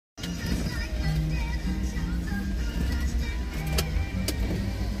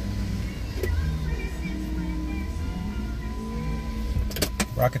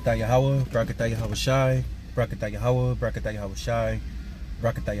Rawchaa Yahawah, Rawchaa Yahawashi, Rawchaa Yahawah, Rawchaa Yahawashi,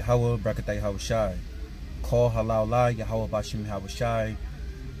 Rawchaa Yahawah, Rawchaa Yahawashi. Call halal la, Yahawah BaHaSham Yahawashi.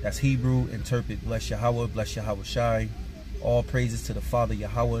 That's Hebrew. Interpret bless Yahawah, bless Yahawashi. All praises to the Father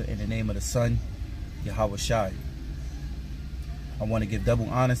Yahawah in the name of the Son Yahawashi. I want to give double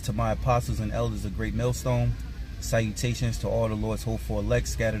honors to my apostles and elders of GreatMillStone. Salutations to all the Lord's hopeful elect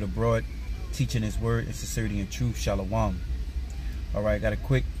scattered abroad, teaching His word in sincerity and truth. Shalom. All right, got a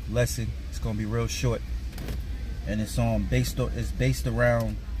quick lesson. It's gonna be real short, and it's based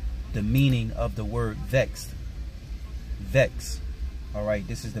around the meaning of the word vexed. Vex. All right,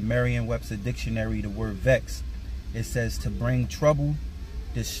 this is the Merriam-Webster dictionary. The word vex. It says to bring trouble,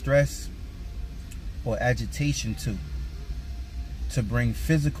 distress, or agitation to. To bring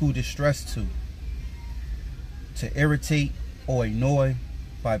physical distress to irritate or annoy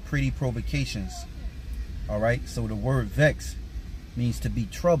by pretty provocations. All right, so the word vex means to be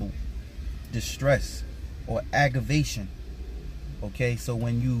troubled, distress, or aggravation. Okay, so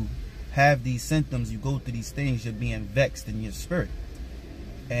when you have these symptoms, you go through these things, you're being vexed in your spirit.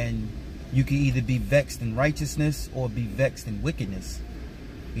 And you can either be vexed in righteousness or be vexed in wickedness.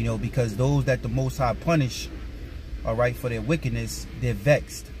 You know, because those that the Most High punish, all right, for their wickedness, they're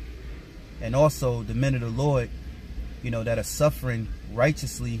vexed. And also the men of the Lord, you know, that are suffering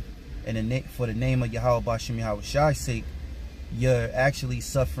righteously for the name of Yahawah BaHaSham Yahawashi's sake, you're actually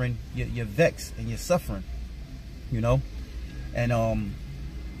suffering, you're vexed and you're suffering, you know. And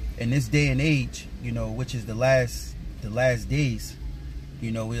in this day and age, you know, which is the last days,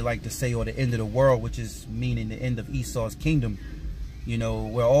 you know, we like to say, or the end of the world, which is meaning the end of Esau's kingdom, you know,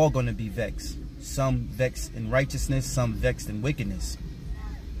 we're all going to be vexed. Some vexed in righteousness, some vexed in wickedness.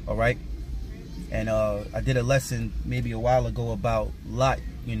 All right. And I did a lesson maybe a while ago about Lot,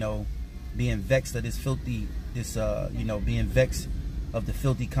 you know, being vexed of this filthy, you know, being vexed of the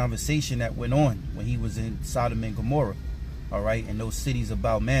filthy conversation that went on when he was in Sodom and Gomorrah. All right. And those cities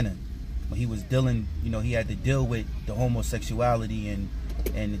about manna, when he was dealing, you know, he had to deal with the homosexuality and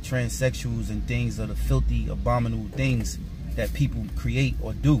the transsexuals and things of the filthy, abominable things that people create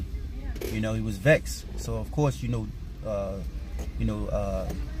or do. You know, he was vexed. So of course, you know,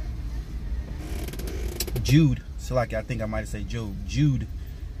 Jude, so like I think I might have said Job, Jude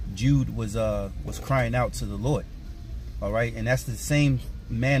was crying out to the Lord. All right, and that's the same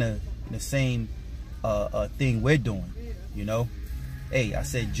manner, the same thing we're doing. You know, hey, I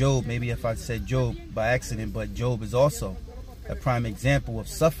said Job, maybe if I said Job by accident, but Job is also a prime example of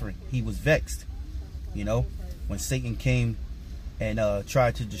suffering. He was vexed, you know, when Satan came and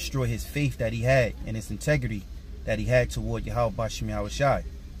tried to destroy his faith that he had and his integrity that he had toward Yahawah BaHaSham Yahawashi.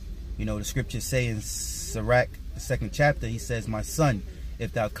 You know, the scriptures say in Sirach, the 2nd chapter, he says, my son,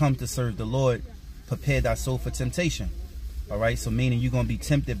 if thou come to serve the Lord, prepare thy soul for temptation. All right, so meaning you're going to be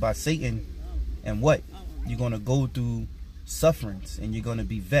tempted by Satan, and what? You're going to go through sufferings and you're going to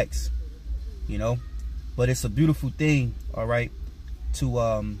be vexed, you know. But it's a beautiful thing, all right, to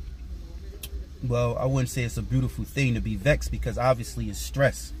well, I wouldn't say it's a beautiful thing to be vexed, because obviously it's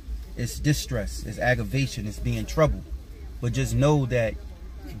stress, it's distress, it's aggravation, it's being troubled. But just know that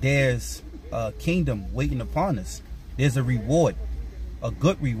there's a kingdom waiting upon us. There's a reward, a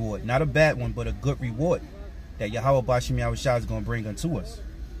good reward, not a bad one, but a good reward that Yahawah BaHaSham Yahawashi is going to bring unto us.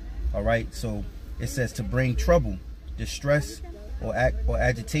 All right, so it says to bring trouble, distress, or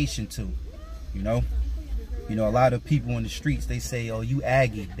agitation to, you know. You know, a lot of people in the streets, they say, oh, you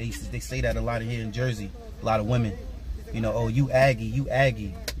Aggie. They say that a lot here in Jersey. A lot of women. You know, oh, you Aggie, you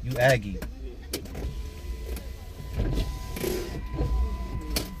Aggie, you Aggie.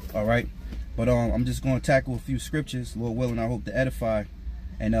 All right. But I'm just going to tackle a few scriptures, Lord willing, I hope to edify.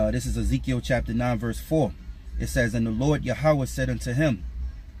 And this is Ezekiel chapter 9, verse 4. It says, and the Lord Yahawah said unto him,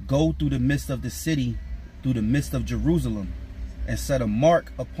 go through the midst of the city, through the midst of Jerusalem, and set a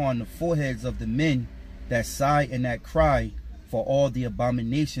mark upon the foreheads of the men that sigh and that cry for all the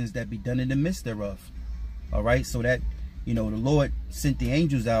abominations that be done in the midst thereof. All right, so that, you know, the Lord sent the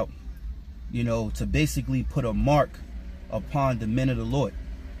angels out, you know, to basically put a mark upon the men of the Lord,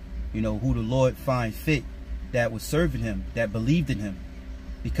 you know, who the Lord find fit, that was serving him, that believed in him,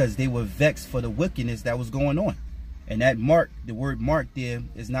 because they were vexed for the wickedness that was going on. And that mark, the word mark there,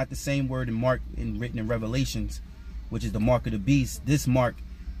 is not the same word in mark written in Revelations, which is the mark of the beast. This mark,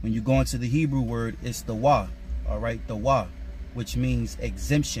 when you go into the Hebrew word, it's the wa, all right, the wa, which means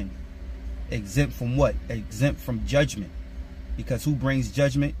exemption. Exempt from what? Exempt from judgment. Because who brings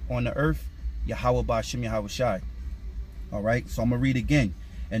judgment on the earth? Yahawah BaHaSham Yahawashi. All right, so I'm going to read again.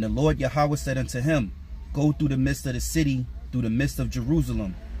 And the Lord Yahawah said unto him, go through the midst of the city, through the midst of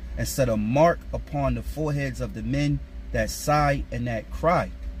Jerusalem, and set a mark upon the foreheads of the men that sigh and that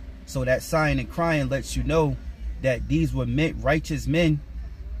cry. So that sighing and crying lets you know that these were righteous men,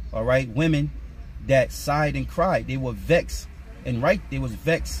 all right, women that sighed and cried. They were vexed and they was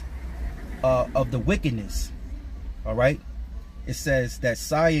vexed of the wickedness, all right. It says that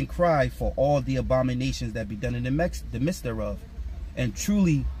sigh and cry for all the abominations that be done in the midst thereof. And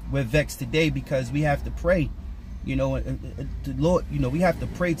truly we're vexed today because we have to pray, you know, the Lord, you know, we have to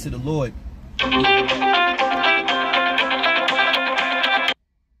pray to the Lord.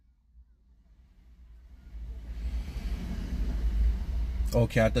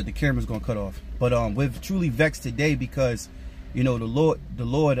 Okay, I thought the camera's gonna cut off, but we're truly vexed today because, you know, the Lord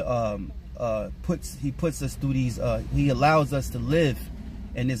puts us through these. He allows us to live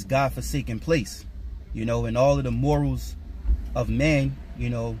in this God-forsaken place, you know, and all of the morals of man, you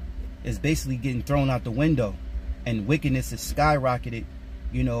know, is basically getting thrown out the window, and wickedness is skyrocketed,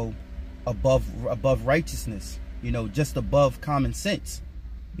 you know, above righteousness, you know, just above common sense.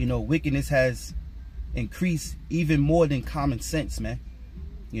 You know, wickedness has increased even more than common sense, man.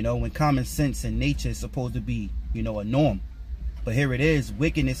 You know, when common sense and nature is supposed to be, you know, a norm, but here it is,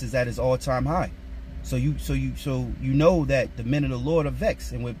 wickedness is at its all-time high. So you know that the men of the Lord are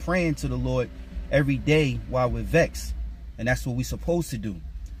vexed, and we're praying to the Lord every day while we're vexed, and that's what we're supposed to do.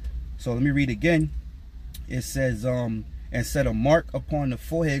 So let me read again. It says, and set a mark upon the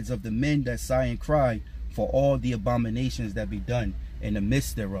foreheads of the men that sigh and cry for all the abominations that be done in the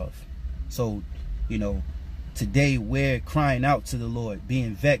midst thereof. So, you know, today we're crying out to the Lord,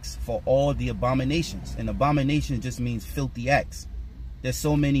 being vexed for all the abominations. And abomination just means filthy acts. There's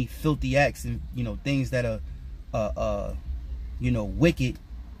so many filthy acts and, you know, things that are you know, wicked,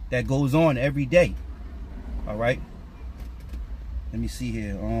 that goes on every day. All right, let me see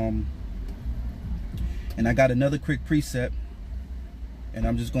here. And I got another quick precept, and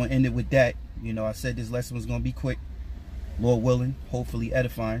I'm just going to end it with that. You know, I said this lesson was going to be quick, Lord willing, hopefully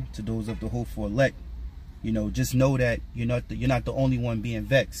edifying to those of the hopeful elect. You know, just know that you're not the only one being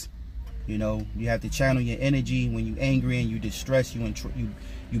vexed. You know, you have to channel your energy when you're angry and you distressed,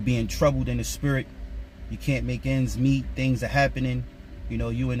 you being troubled in the spirit. You can't make ends meet. Things are happening. You know,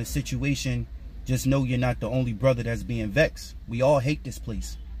 you in a situation. Just know you're not the only brother that's being vexed. We all hate this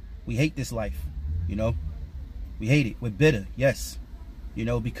place. We hate this life. You know, we hate it. We're bitter. Yes. You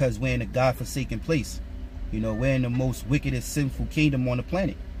know, because we're in a God-forsaken place. You know, we're in the most wickedest, sinful kingdom on the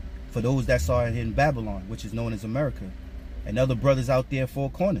planet. For those that saw it in Babylon, which is known as America, and other brothers out there four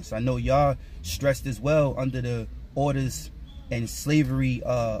corners. I know y'all stressed as well under the orders and slavery,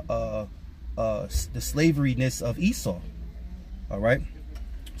 the slaveriness of Esau. All right.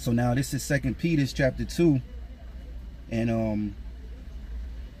 So now this is 2 Peter chapter 2, and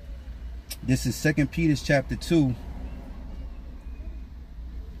this is 2 Peter chapter 2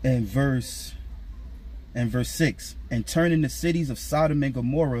 and verse 6. And turning the cities of Sodom and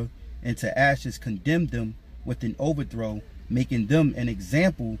Gomorrah into ashes, condemned them with an overthrow, making them an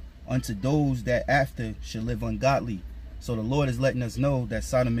example unto those that after shall live ungodly. So the Lord is letting us know that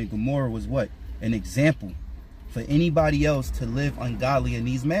Sodom and Gomorrah was what? An example for anybody else to live ungodly in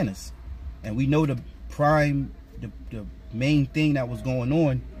these manners. And we know the main thing that was going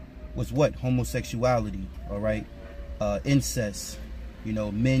on was what? Homosexuality, all right? Incest, you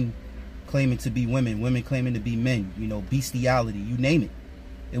know, men claiming to be women, women claiming to be men, you know, bestiality, you name it.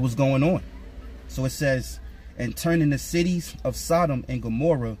 It was going on. So it says, and turning the cities of Sodom and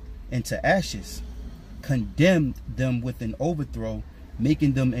Gomorrah into ashes, condemned them with an overthrow,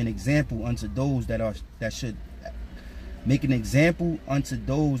 making them an example unto those that should make an example unto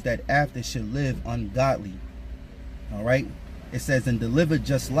those that after should live ungodly. All right. It says, and delivered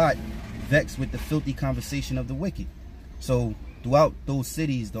just Lot, vexed with the filthy conversation of the wicked. So throughout those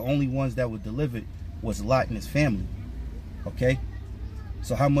cities, the only ones that were delivered was Lot and his family. Okay.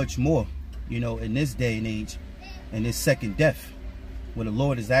 So how much more, you know, in this day and age, in this second death, where the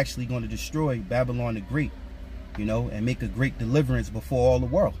Lord is actually going to destroy Babylon the Great, you know, and make a great deliverance before all the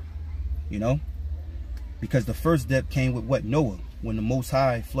world, you know, because the first death came with what? Noah, when the Most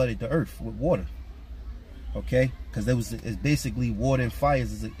High flooded the earth with water. Okay, because it's basically water and fire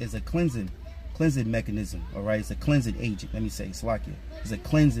is a cleansing mechanism. All right, it's a cleansing agent. Let me say, Slakia, it's a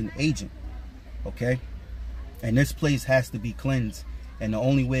cleansing agent. Okay, and this place has to be cleansed, and the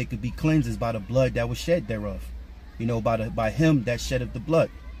only way it could be cleansed is by the blood that was shed thereof. You know, by him that sheddeth the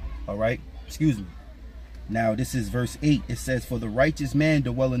blood. All right, excuse me. Now this is verse 8. It says, for the righteous man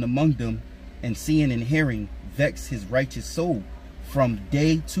dwelling among them, and seeing and hearing, vex his righteous soul from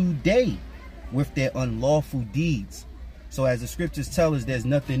day to day with their unlawful deeds. So as the scriptures tell us, there's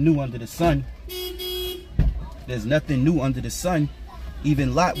nothing new under the sun. There's nothing new under the sun.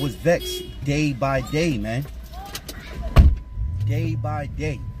 Even Lot was vexed day by day, man. day by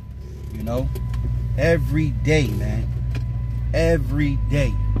day, you know, every day, man, every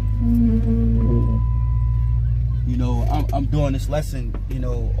day. You know, I'm doing this lesson, you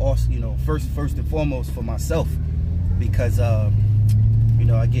know, also, you know, first and foremost for myself, because you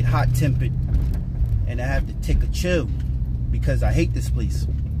know, I get hot tempered and I have to take a chill because I hate this place.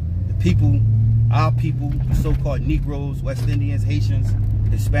 The people, our people, the so-called Negroes, West Indians, Haitians,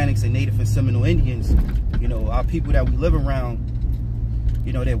 Hispanics, and Native and Seminole Indians, you know, our people that we live around,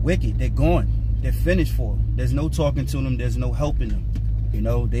 you know, they're wicked, they're gone, they're finished for. There's no talking to them, there's no helping them. You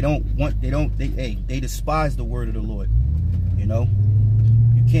know, they despise the word of the Lord. You know,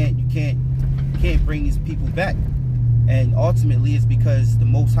 you can't bring these people back. And ultimately it's because the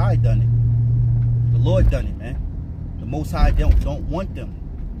Most High done it. The Lord done it, man. The Most High don't want them.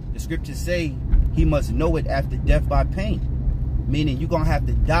 The scriptures say he must know it after death by pain. Meaning you're going to have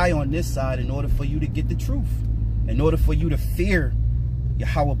to die on this side in order for you to get the truth. In order for you to fear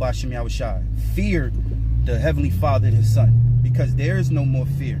Yahawah BaHaSham Yahawashi. Fear the Heavenly Father and His Son. Because there is no more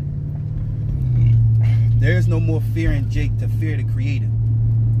fear. There is no more fear in Jake to fear the Creator.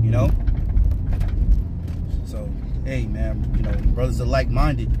 You know? So, hey, man, you know, brothers are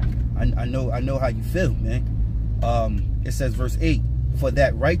like-minded. I know how you feel, man. It says, verse 8, for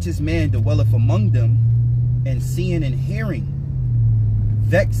that righteous man dwelleth among them, and seeing and hearing,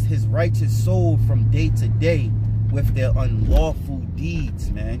 vexed his righteous soul from day to day with their unlawful deeds,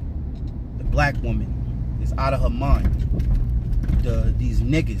 man. The black woman is out of her mind. These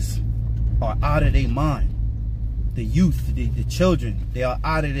niggas are out of their mind. The youth, the children, they are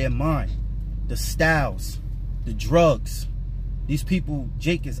out of their mind. The styles, the drugs. These people,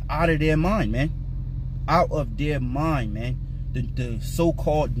 Jake, is out of their mind, man. Out of their mind, man. The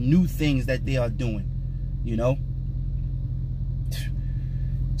so-called new things that they are doing, you know.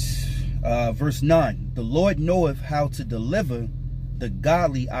 Verse 9, the Lord knoweth how to deliver the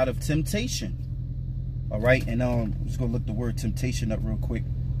godly out of temptation. All right, and I'm just gonna look the word temptation up real quick.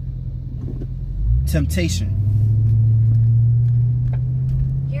 Temptation.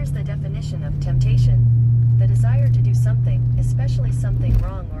 Here's the definition of temptation: the desire to do something, especially something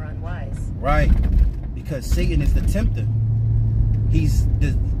wrong or unwise. Right, because Satan is the tempter. He's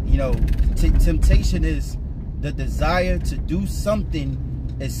the, you know, temptation is the desire to do something,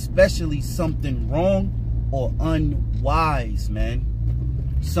 especially something wrong or unwise, man.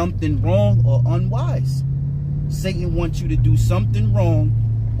 Something wrong or unwise. Satan wants you to do something wrong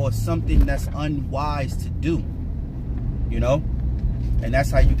or something that's unwise to do, you know. And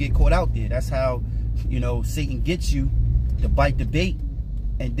that's how you get caught out there. That's how, you know, Satan gets you to bite the bait,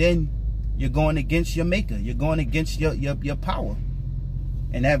 and then you're going against your maker. You're going against your power,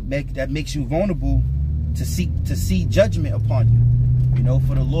 and that makes you vulnerable to see judgment upon you, you know,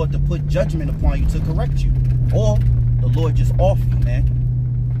 for the Lord to put judgment upon you to correct you, or the Lord just off you, man.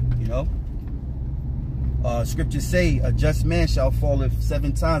 You know, scriptures say a just man shall fall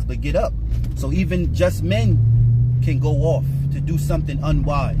 7 times but get up. So even just men can go off to do something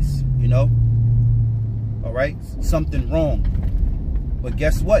unwise, you know. All right, something wrong. But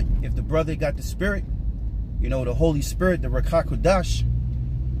guess what? If the brother got the Spirit, you know, the Holy Spirit, the Rawchaa Qadash,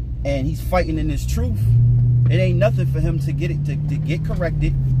 and he's fighting in his truth, it ain't nothing for him to get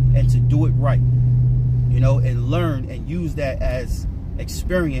corrected and to do it right, you know, and learn and use that as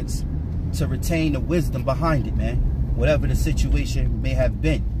experience to retain the wisdom behind it, man, whatever the situation may have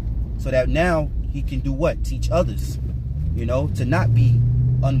been, so that now he can do what? Teach others, you know, to not be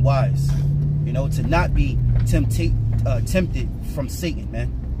unwise, you know, to not be tempted from Satan, man.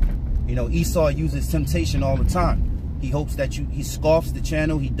 You know, Esau uses temptation all the time. He hopes that he scoffs the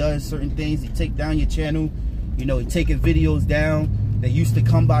channel. He does certain things. He take down your channel. You know, he taking videos down. They used to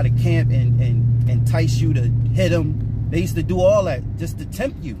come by the camp and entice you to hit them. They used to do all that just to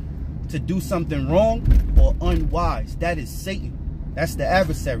tempt you to do something wrong or unwise. That is Satan. That's the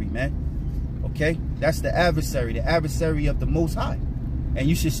adversary, man. Okay? That's the adversary of the Most High. And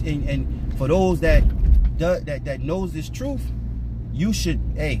you should, and for those that knows this truth, you should,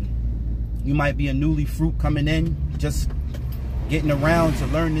 hey, you might be a newly fruit coming in, just getting around to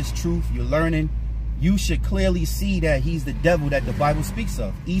learn this truth. You're learning. You should clearly see that he's the devil that the Bible speaks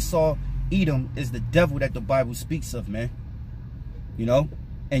of. Esau, Edom, is the devil that the Bible speaks of, man. You know?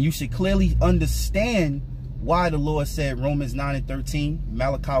 And you should clearly understand why the Lord said, Romans 9 and 13,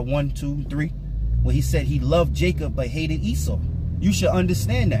 Malachi 1, 2, 3, when he said he loved Jacob but hated Esau. You should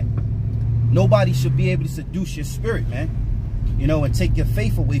understand that. Nobody should be able to seduce your spirit, man. You know, and take your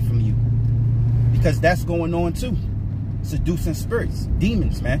faith away from you. Because that's going on too. Seducing spirits,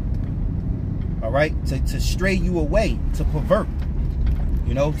 demons, man. All right? To stray you away, to pervert.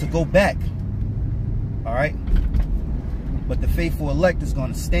 You know, to go back. All right? But the faithful elect is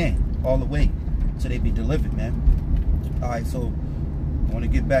going to stand all the way so they be delivered, man. All right, so I want to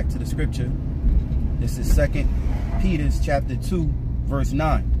get back to the scripture. This is 2 Peter chapter 2, verse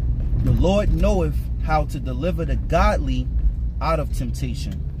 9. The Lord knoweth how to deliver the godly out of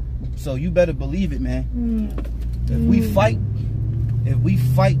temptation. So you better believe it, man. If we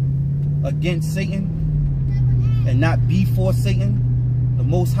fight against Satan and not be for Satan, the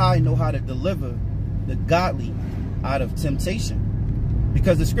Most High know how to deliver the godly out of temptation.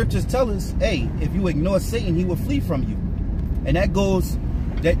 Because the scriptures tell us, hey, if you ignore Satan, he will flee from you. And that goes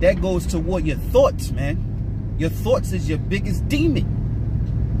toward your thoughts, man. Your thoughts is your biggest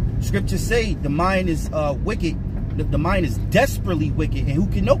demon. Scriptures say the mind is wicked. The mind is desperately wicked, and who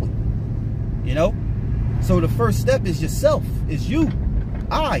can know it? You know? So the first step is yourself, is you,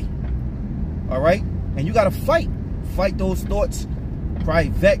 I. All right? And you got to fight. Fight those thoughts. Probably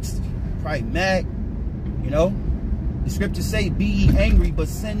vexed, probably mad. You know? The scriptures say, be ye angry, but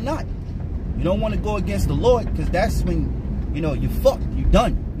sin not. You don't want to go against the Lord, because that's when, you know, you're fucked. You're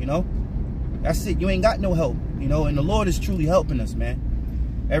done, you know? That's it. You ain't got no help, you know? And the Lord is truly helping us,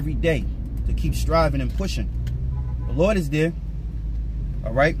 man. Every day to keep striving and pushing. The Lord is there.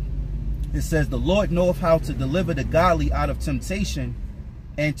 All right? It says, the Lord knoweth how to deliver the godly out of temptation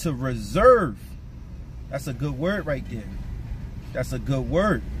and to reserve. That's a good word right there. That's a good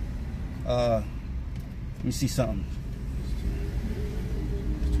word. Let me see something.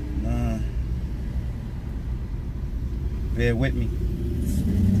 Bear with me.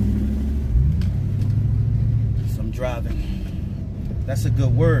 So I'm driving. That's a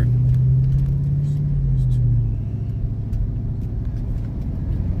good word.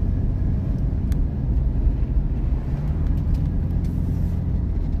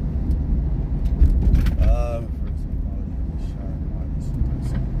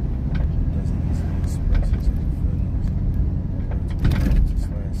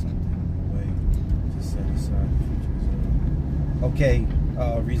 Okay,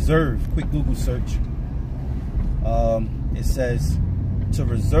 reserve, quick Google search. It says to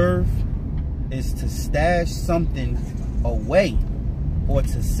reserve is to stash something away or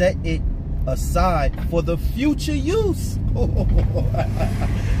to set it aside for the future use.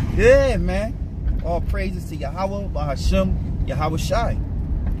 Yeah, man. All praises to Yahawah, BaHaSham,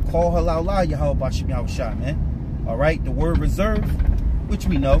 Yahawashi. Call halal Yahawah, BaHaSham, Yahawashi, man. All right, the word reserve, which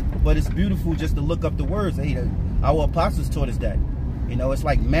we know, but it's beautiful just to look up the words. Hey, our apostles taught us that. You know, it's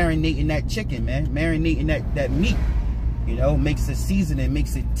like marinating that chicken, man. Marinating that meat. You know, makes it season and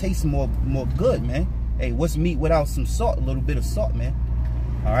makes it taste more good, man. Hey, what's meat without some salt? A little bit of salt, man.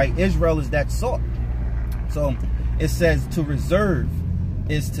 All right, Israel is that salt. So it says to reserve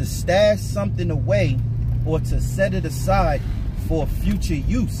is to stash something away or to set it aside for future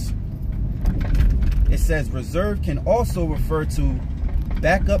use. It says reserve can also refer to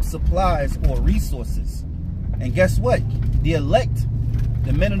backup supplies or resources. And guess what? The elect,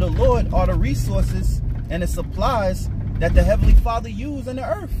 the men of the Lord, are the resources and the supplies that the Heavenly Father used in the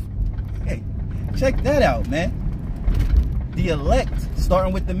earth. Hey, check that out, man. The elect,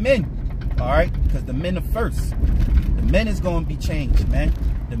 starting with the men, all right? Because the men are first. The men is going to be changed, man.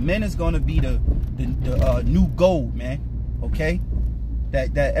 The men is going to be the new gold, man, okay?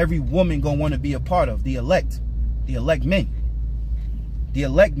 That every woman going to want to be a part of, the elect men. The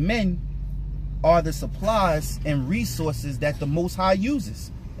elect men are the supplies and resources that the Most High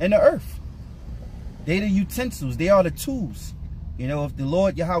uses in the earth. They the utensils. They are the tools. You know, if the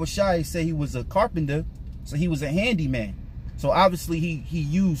Lord Yahawashi said he was a carpenter, so he was a handyman. So obviously he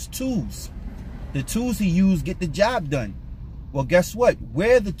used tools. The tools he used get the job done. Well, guess what?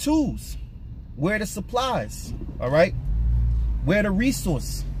 We're the tools. We're the supplies. All right? We're the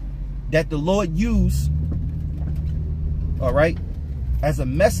resource that the Lord used, all right, as a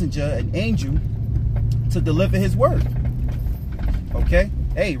messenger, an angel, to deliver his word. Okay?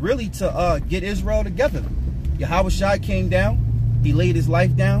 Hey, really to get Israel together. Yahawashi came down, he laid his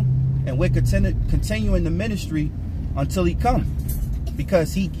life down, and we're continuing the ministry until he come.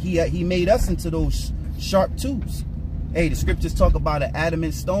 Because he made us into those sharp tools. Hey, the scriptures talk about an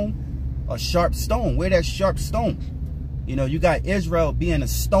adamant stone, a sharp stone. We're that sharp stone. You know, you got Israel being a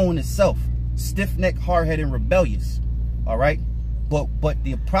stone itself, stiff-necked, hard-headed, and rebellious. All right? But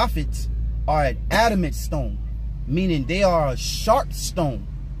the prophets are an adamant stone, meaning they are a sharp stone.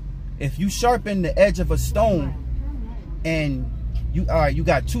 If you sharpen the edge of a stone and you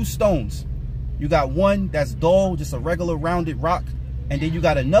got two stones. You got one that's dull, just a regular rounded rock, and then you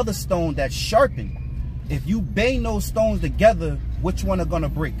got another stone that's sharpened. If you bang those stones together, which one are gonna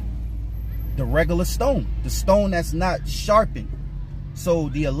break? The regular stone, the stone that's not sharpened. So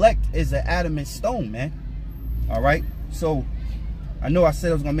the elect is an adamant stone, man. All right. So I know I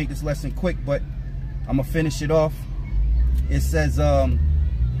said I was gonna make this lesson quick, but I'm gonna finish it off. It says, where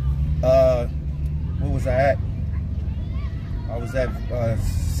was I at? I was at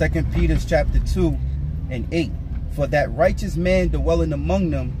 2 Peter chapter 2 and 8. For that righteous man dwelling among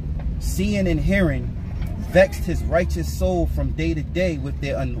them, seeing and hearing, vexed his righteous soul from day to day with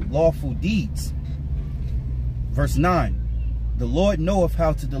their unlawful deeds. Verse 9. The Lord knoweth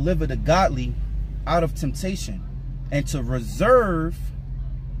how to deliver the godly out of temptation, and to reserve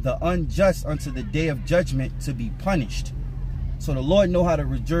the unjust unto the day of judgment to be punished. So the Lord know how to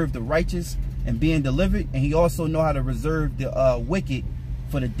reserve the righteous and being delivered, and he also know how to reserve the wicked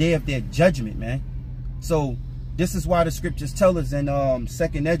for the day of their judgment, man. So this is why the scriptures tell us in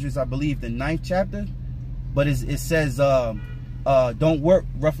 2nd Esdras, I believe the 9th chapter, but it says don't worry,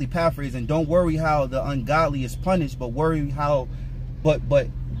 roughly paraphrasing, don't worry how the ungodly is punished, but worry how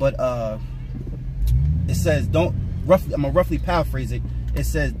it says don't roughly, I'm gonna roughly paraphrase it. It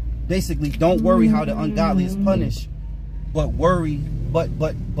says basically don't worry how the ungodly is punished, but worry, not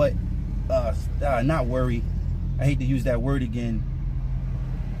worry. I hate to use that word again.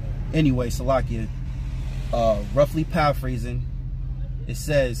 Anyway, Salakia, roughly paraphrasing, it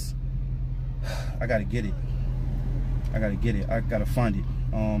says, I gotta get it. I gotta find it.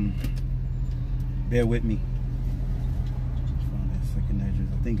 Bear with me. Second Esdras,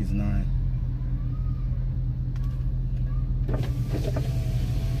 I think it's 9.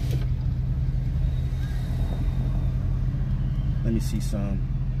 Let me see some.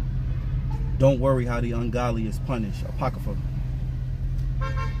 Don't worry how the ungodly is punished. Apocrypha.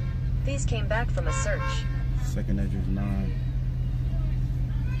 These came back from a search. 2nd Esdras 9.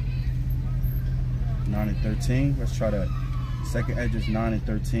 9 and 13. Let's try that. 2nd Esdras 9 and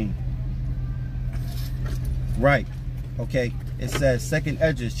 13. Right. Okay. It says 2nd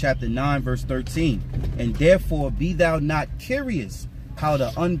Esdras chapter 9 verse 13. And therefore be thou not curious how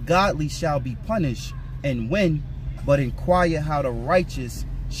the ungodly shall be punished, and when, but inquire how the righteous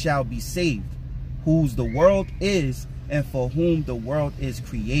shall be saved, whose the world is, and for whom the world is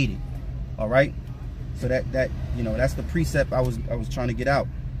created. All right. So that you know, that's the precept I was trying to get out.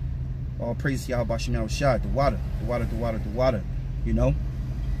 All praise to Yahawashi, Yahawashi, the water, you know.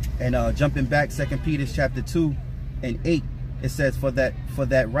 And jumping back, 2 Peter chapter 2 and 8, it says, for that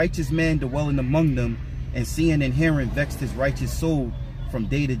righteous man dwelling among them, and seeing and hearing, vexed his righteous soul from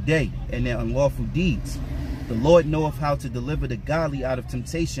day to day, and their unlawful deeds. The Lord knoweth how to deliver the godly out of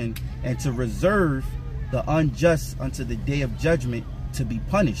temptation, and to reserve the unjust unto the day of judgment to be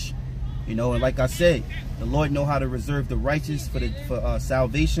punished. You know, and like I said, the Lord know how to reserve the righteous for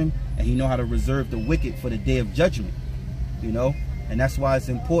salvation, and he know how to reserve the wicked for the day of judgment. You know, and that's why it's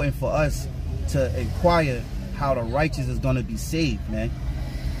important for us to inquire how the righteous is going to be saved, man.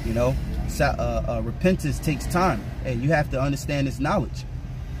 You know, repentance takes time, and you have to understand this knowledge.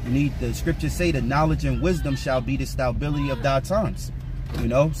 You need, the scriptures say, the knowledge and wisdom shall be the stability of thy times. You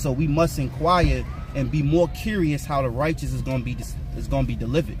know, so we must inquire and be more curious how the righteous is going to be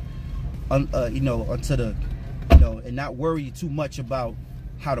delivered. You know, unto the, you know, and not worry too much about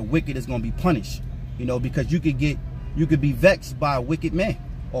how the wicked is going to be punished. You know, because you could be vexed by a wicked man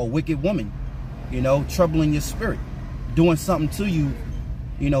or a wicked woman, you know, troubling your spirit, doing something to you,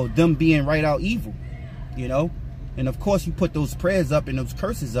 you know, them being right out evil, you know. And of course you put those prayers up and those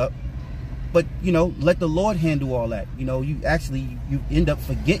curses up, but you know, let the Lord handle all that. You know, you end up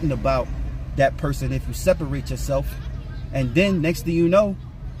forgetting about that person if you separate yourself, and then next thing you know,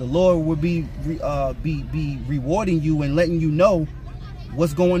 the Lord will be rewarding you and letting you know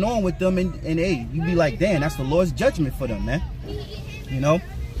what's going on with them, and hey, you be like, damn, that's the Lord's judgment for them, man. You know,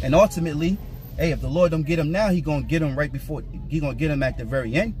 and ultimately, hey, if the Lord don't get them now, he gonna get them right before, he gonna get them at the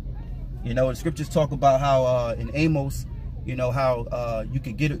very end. You know, the scriptures talk about how in Amos, you know, how you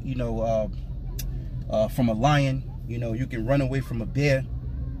can get, you know, from a lion, you know, you can run away from a bear,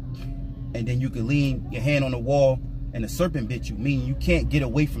 and then you can lean your hand on the wall and the serpent bit you, meaning you can't get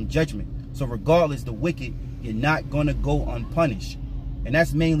away from judgment. So regardless, the wicked, you're not gonna go unpunished. And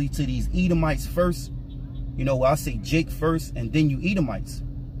that's mainly to these Edomites first. You know, I'll say Jake first, and then you Edomites.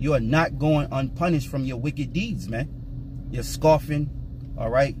 You are not going unpunished from your wicked deeds, man. You're scoffing, all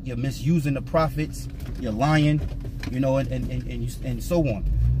right? You're misusing the prophets. You're lying, you know, and so on.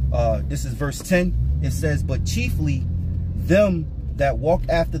 This is verse 10. It says, but chiefly them that walk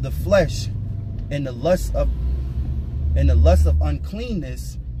after the flesh in the lust of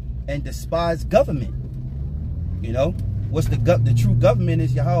uncleanness and despise government. You know, what's the true government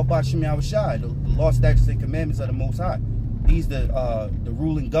is Yahawah, BaHaSham, Yahawashi, the law, statutes, and commandments of the Most High. He's the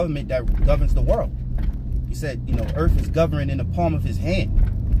ruling government that governs the world. He said, you know, earth is governed in the palm of his hand.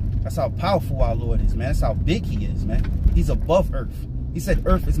 That's how powerful our Lord is, man. That's how big he is, man. He's above earth. He said,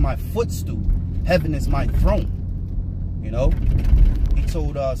 earth is my footstool. Heaven is my throne. You know, he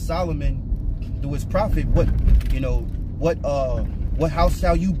told Solomon through his prophet, what house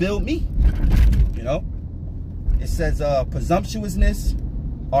shall you build me? You know, it says, presumptuousness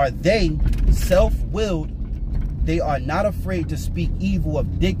are they, self-willed. They are not afraid to speak evil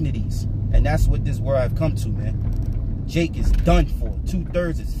of dignities. And that's what this word I've come to, man. Jake is done for.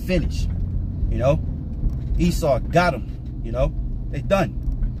 2/3 is finished. You know, Esau got him. You know, they done.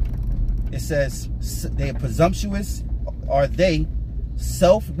 It says they are presumptuous. Are they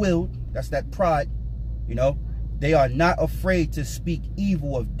self-willed? That's that pride. You know, they are not afraid to speak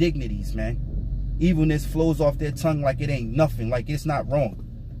evil of dignities, man. Evilness flows off their tongue like it ain't nothing, like it's not wrong.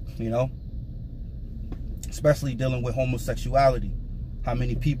 You know, especially dealing with homosexuality. How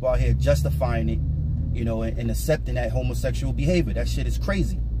many people out here justifying it, you know, and accepting that homosexual behavior? That shit is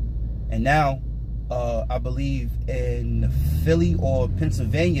crazy. And now, I believe in Philly or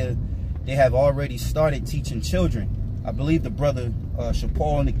Pennsylvania, they have already started teaching children. I believe the brother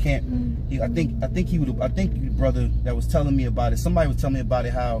Shapal in the camp. I think the brother that was telling me about it. Somebody was telling me about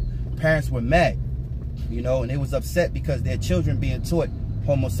it. How parents were mad, you know, and they was upset because their children being taught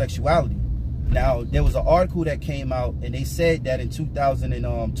homosexuality. Now, there was an article that came out, and they said that in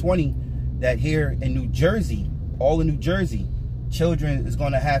 2020, that here in New Jersey, all in New Jersey, children is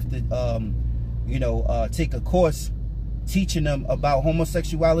going to have to, take a course teaching them about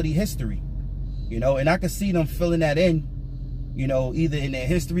homosexuality history. You know, and I could see them filling that in, you know, either in their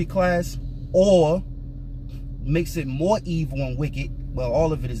history class or makes it more evil and wicked. Well,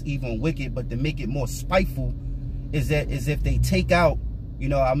 all of it is evil and wicked, but to make it more spiteful is if they take out, you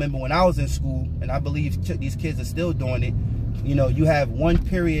know, I remember when I was in school, and I believe these kids are still doing it. You know, you have one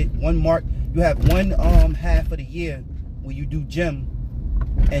period, you have one half of the year where you do gym,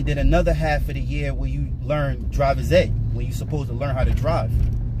 and then another half of the year where you learn driver's ed, when you're supposed to learn how to drive.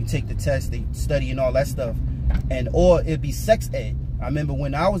 You take the test, they study and all that stuff, or it'd be sex ed. I remember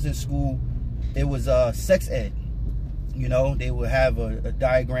when I was in school, it was sex ed. You know, they would have a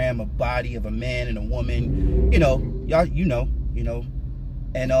diagram, a body of a man and a woman. You know, y'all, you know.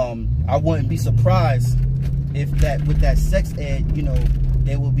 And I wouldn't be surprised if with that sex ed, you know,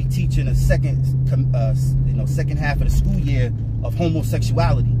 they will be teaching a second half of the school year of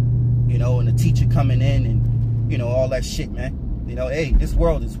homosexuality, you know, and the teacher coming in and, you know, all that shit, man. You know, hey, this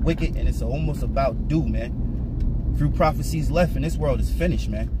world is wicked and it's almost about due, man. Few prophecies left and this world is finished,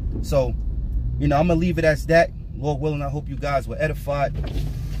 man. So, you know, I'm going to leave it as that. Lord willing, I hope you guys were edified.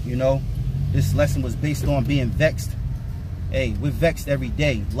 You know, this lesson was based on being vexed. Hey, we're vexed every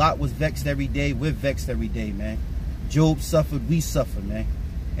day. Lot was vexed every day. We're vexed every day, man. Job suffered, we suffer, man.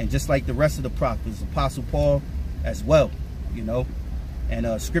 And just like the rest of the prophets, Apostle Paul as well, you know.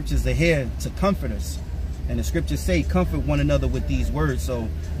 And scriptures are here to comfort us. And the scriptures say, comfort one another with these words. So,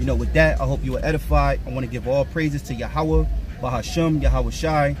 you know, with that, I hope you are edified. I want to give all praises to Yahawah, BaHaSham,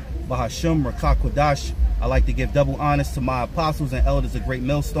 Yahawashi, BaHaSham, Rawchaa, Qadash. I like to give double honors to my apostles and elders of Great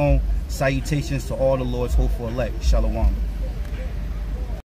Millstone. Salutations to all the Lord's hopeful elect. Shalom.